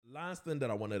last thing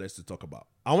that I wanted us to talk about.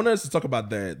 I wanted us to talk about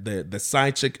the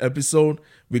side chick episode.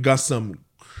 We got some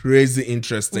crazy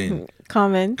interesting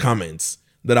comments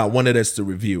that I wanted us to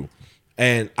review.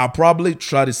 And I'll probably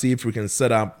try to see if we can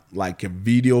set up like a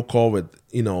video call with,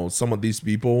 some of these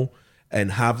people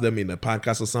and have them in a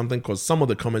podcast or something, because some of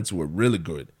the comments were really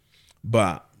good.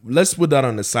 But let's put that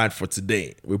on the side for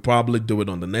today. We'll probably do it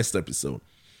on the next episode.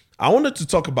 I wanted to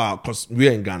talk about, because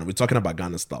we're in Ghana, we're talking about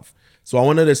Ghana stuff. So I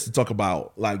wanted us to talk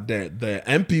about like the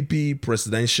MPP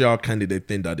presidential candidate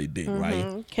thing that they did,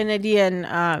 right? Kennedy and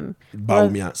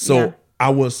Bawumia. So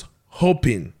I was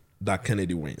hoping that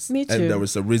Kennedy wins. Me too. And there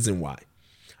was a reason why.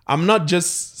 I'm not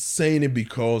just saying it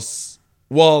because,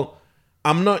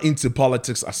 I'm not into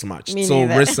politics as much. Me so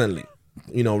neither.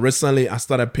 recently I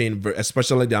started paying,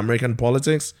 especially the American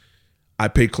politics, I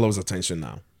pay close attention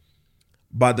now.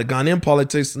 But the Ghanaian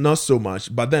politics, not so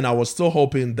much. But then I was still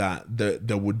hoping that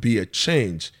there would be a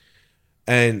change.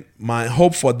 And my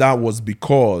hope for that was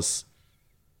because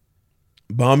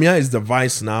Bawumia is the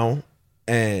vice now,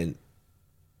 and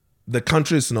the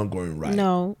country is not going right.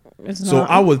 No, it's not. So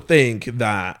I would think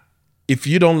that if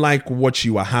you don't like what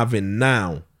you are having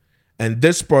now, and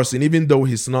this person, even though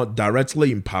he's not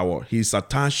directly in power, he's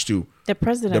attached to the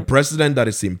president that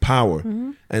is in power,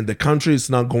 and the country is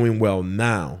not going well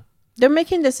now. They're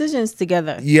making decisions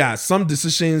together. Yeah, some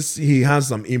decisions he has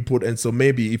some input, and so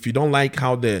maybe if you don't like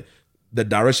how the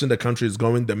direction the country is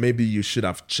going, then maybe you should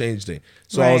have changed it.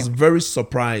 So I was very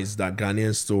surprised that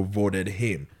Ghanaians still voted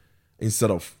him instead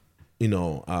of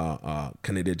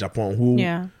Kennedy Japan, who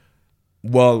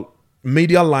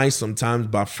media lies sometimes,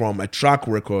 but from a track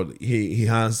record, he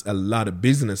has a lot of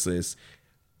businesses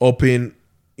open,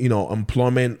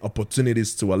 employment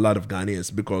opportunities to a lot of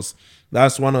Ghanaians, because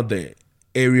that's one of the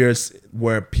areas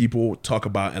where people talk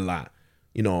about a lot,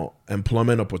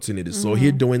 employment opportunities. So he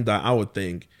doing that, I would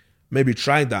think maybe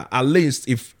try that. At least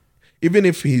even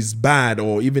if he's bad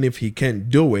or even if he can't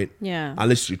do it, at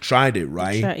least you tried it,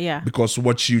 right? Because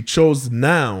what you chose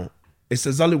now is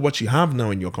exactly what you have now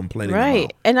and you're complaining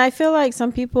about. And I feel like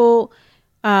some people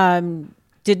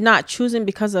did not choose him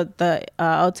because of the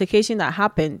altercation that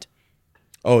happened.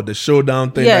 Oh, the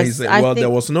showdown thing that he said. Well, there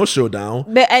was no showdown.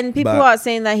 But people are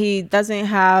saying that he doesn't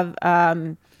have,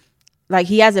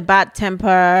 he has a bad temper,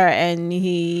 and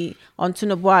he on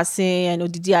Tunoboase and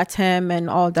Odidi Atem and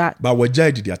all that. But what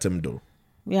did Odidi Atem do?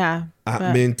 Yeah.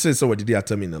 I mean, so what did Odidi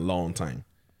Atem in a long time?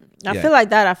 I feel like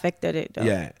that affected it, though.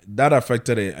 Yeah, that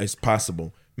affected it. It's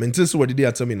possible. So what did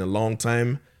he tell me in a long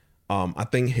time? I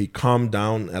think he calmed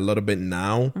down a little bit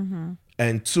now.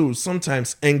 And two,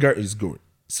 sometimes anger is good.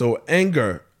 So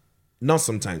anger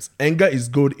is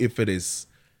good if it is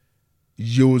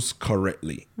used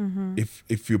correctly.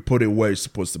 If you put it where it's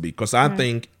supposed to be. Because I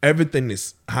think everything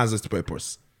has its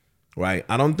purpose. Right?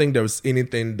 I don't think there's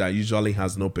anything that usually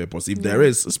has no purpose. If there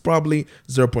is, it's probably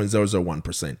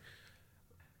 0.001%.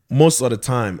 Most of the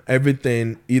time,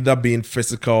 everything either being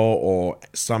physical or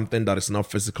something that is not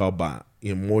physical, but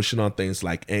emotional things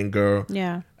like anger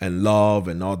and love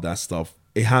and all that stuff,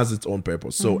 it has its own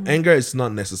purpose. So anger is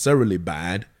not necessarily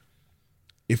bad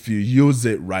if you use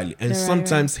it rightly. And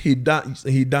sometimes he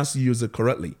does use it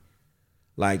correctly.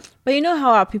 But you know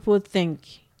how our people think.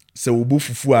 So you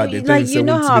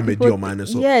know how people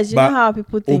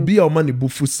think. Obi Omani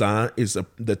Bufusa is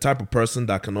the type of person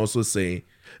that can also say,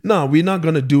 no, we're not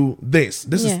going to do this.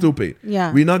 This is stupid.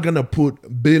 Yeah. We're not going to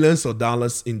put billions of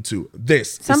dollars into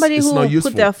this. Somebody it's who not will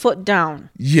useful. Put their foot down.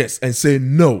 Yes, and say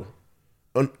no.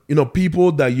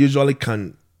 People that usually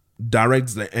can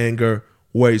direct the anger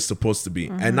where it's supposed to be.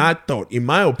 And I thought, in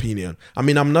my opinion, I'm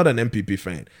not an MPP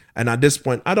fan. And at this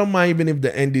point, I don't mind even if the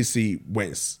NDC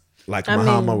wins,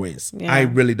 Mahama wins. Yeah. I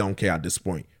really don't care at this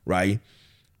point, right?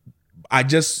 I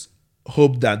just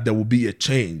hope that there will be a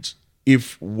change.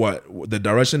 If what the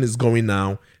direction is going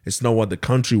now is not what the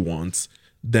country wants,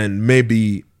 then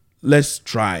maybe let's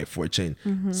try for a change.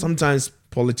 Sometimes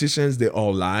politicians, they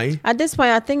all lie. At this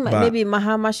point, I think maybe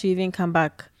Mahama should even come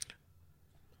back.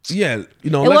 Yeah,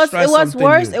 let's try something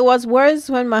worse. new. It was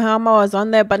worse when Mahama was on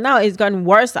there, but now it's gotten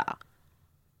worse.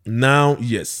 Now,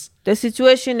 yes. The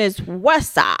situation is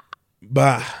worse.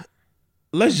 But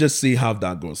let's just see how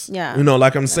that goes. Yeah.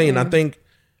 Like I'm saying, I think,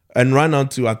 and right now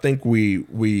too, I think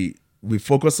we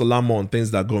focus a lot more on things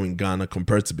that go in Ghana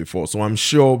compared to before. So I'm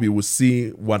sure we will see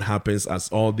what happens as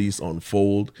all these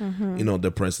unfold.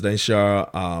 The presidential,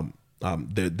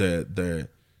 the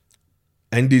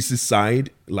NDC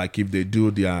side, like if they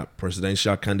do their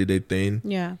presidential candidate thing.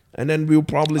 Yeah. And then we'll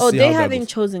probably see how they that haven't goes.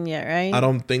 chosen yet, right? I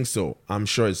don't think so. I'm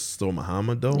sure it's still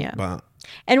Muhammad though. Yeah. But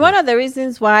And one of the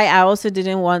reasons why I also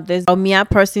didn't want this Bawumia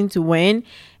person to win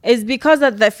is because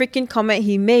of the freaking comment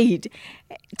he made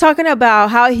talking about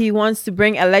how he wants to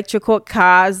bring electrical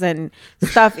cars and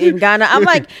stuff in Ghana. I'm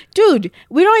like, dude,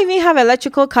 we don't even have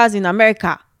electrical cars in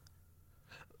America.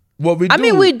 Well, we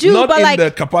do, not but in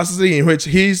the capacity in which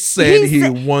he said he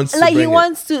wants to like bring he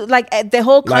wants to the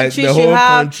whole country the should whole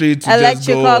have country to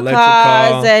electrical just go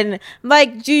cars and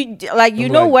you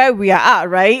know where we are at,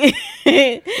 right?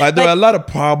 Like there are a lot of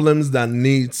problems that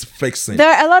needs fixing.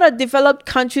 There are a lot of developed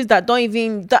countries that don't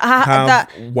even have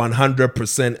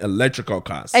 100% electrical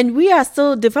cars, and we are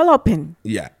still developing.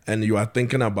 Yeah, and you are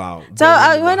thinking about. So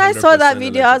when I saw that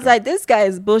video, I was like, "This guy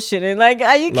is bullshitting. Like,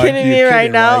 are you kidding me right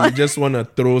now?" Right? You just want to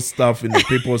throw stuff in the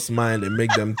people's mind and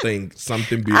make them think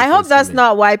something beautiful. I hope that's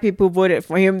not why people voted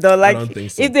for him, though. Like, I don't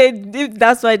think so. If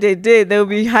that's what they did, they'll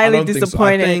be highly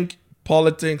disappointed. I think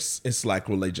politics is like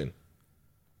religion,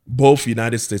 both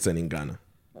United States and in Ghana.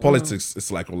 Politics is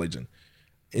like religion.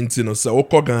 Intino so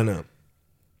oko Ghana.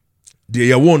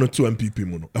 They are 1 or 2 MPP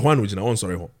mono.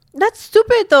 That's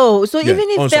stupid though. So even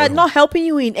if they are not helping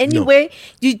you in any way,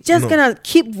 you're just gonna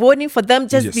keep voting for them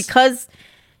just because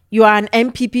you are an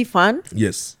MPP fan?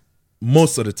 Yes.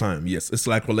 Most of the time, yes. It's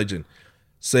like religion.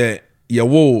 Say,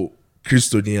 yawo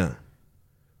Christonia.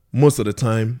 Most of the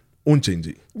time, unchange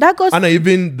it. That goes. And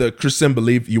even the Christian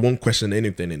belief, you won't question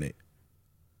anything in it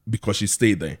because you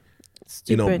stay there.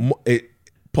 Stupid.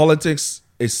 Politics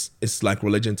is like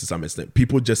religion to some extent.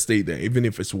 People just stay there, even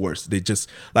if it's worse. They just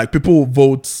like people will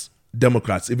vote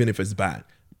Democrats, even if it's bad.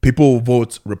 People will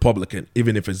vote Republican,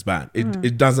 even if it's bad.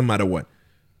 It doesn't matter what.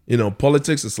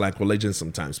 Politics is like religion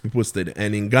sometimes. People stay there.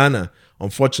 And in Ghana,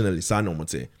 unfortunately,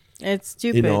 it's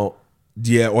stupid.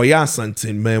 The Oya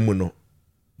Santin Memuno,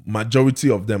 majority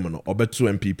of them are about 2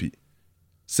 MPP.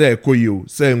 Say Koyu,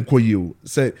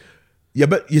 say you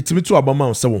bet you to me to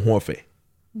Obama say Ohofe.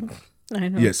 I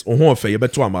know. Yes, Ohofe, you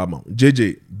bet to Obama.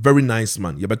 JJ, very nice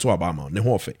man. You bet to Obama.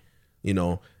 Nehofe.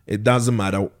 It doesn't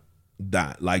matter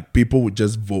that. Like people would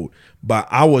just vote. But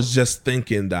I was just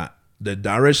thinking that the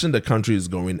direction the country is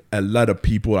going, a lot of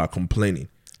people are complaining.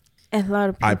 A lot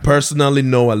of people. I personally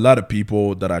know a lot of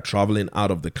people that are traveling out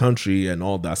of the country and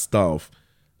all that stuff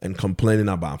and complaining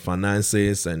about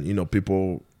finances and,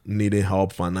 people needing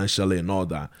help financially and all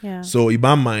that. Yeah. So in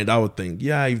my mind, I would think,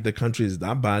 if the country is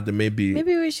that bad, then maybe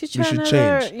we should change.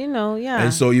 Yeah.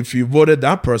 And so if you voted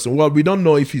that person, well, we don't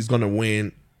know if he's going to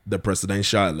win the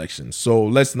presidential election. So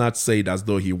let's not say it as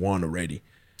though he won already.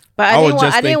 But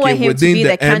I didn't want him to be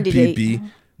the candidate. MPP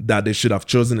that they should have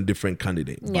chosen a different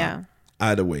candidate. Yeah. But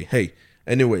either way. Hey,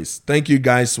 anyways, thank you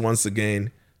guys once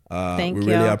again. Thank you.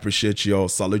 We really appreciate you all.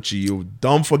 Salute to you.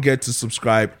 Don't forget to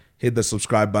subscribe. Hit the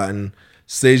subscribe button.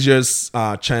 Sager's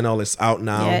channel is out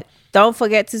now. Yeah. Don't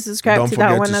forget to subscribe to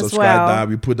that one as well.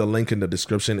 We put the link in the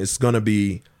description. It's going to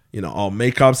be, all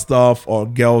makeup stuff or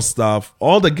girl stuff,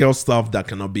 all the girl stuff that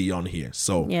cannot be on here.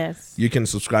 So yes, you can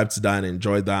subscribe to that and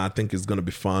enjoy that. I think it's going to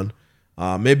be fun.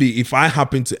 Maybe if I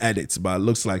happen to edit, but it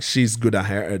looks like she's good at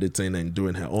her editing and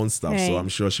doing her own stuff. Hey. So I'm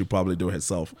sure she'll probably do it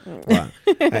herself. But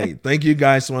hey, thank you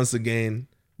guys once again.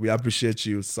 We appreciate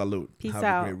you. Salute. Peace Have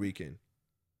out. a great weekend.